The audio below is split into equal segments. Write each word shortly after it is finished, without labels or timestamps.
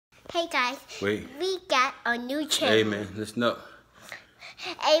Hey guys, Wait. we got a new channel. Hey man, listen up.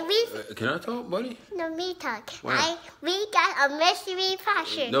 Hey, Can I talk, buddy? no, me talk. Wow. We got a mystery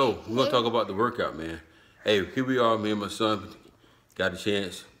passion. No, we're gonna talk about the workout, man. Hey, here we are, me and my son. Got a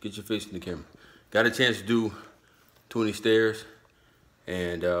chance. Get your face in the camera. Got a chance to do 20 stairs,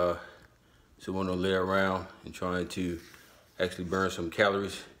 and so we're gonna lay around and trying to actually burn some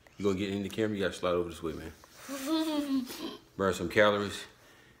calories. You gonna get in the camera? You gotta slide over this way, man. Burn some calories,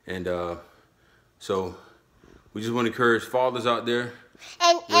 and so we just want to encourage fathers out there.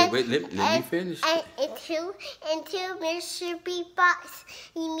 Wait, let me finish. And into mystery box,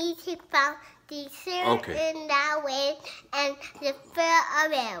 you need to find the certain that way and the fill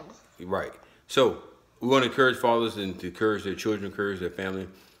around. Right. So we want to encourage fathers and to encourage their children, encourage their family.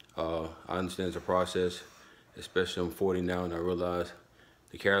 I understand it's a process, especially I'm 40 now, and I realize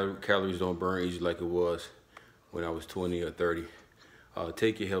the calories don't burn easy like it was when I was 20 or 30.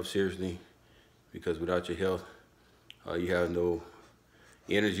 Take your health seriously, because without your health, you have no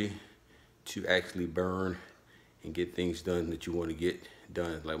energy to actually burn and get things done that you want to get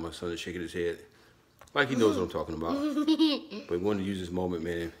done. Like my son is shaking his head, like he knows what I'm talking about. But we want to use this moment,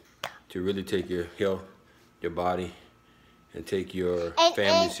 man, to really take your health, your body, and take your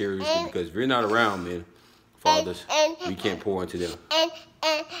family seriously, because if you're not around, man, fathers, we can't pour into them. And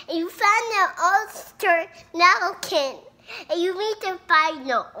you found the oyster, now you need to find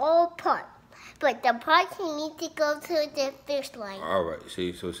the old part. But the part you need to go to the fish line. All right.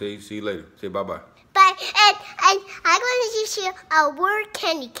 See you later. Say bye-bye. Bye. And I'm going to give you a word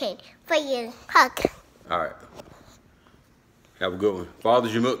candy cane for your hug. All right. Have a good one.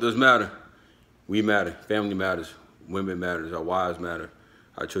 Fathers, your milk does matter. We matter. Family matters. Women matters. Our wives matter.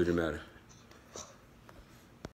 Our children matter.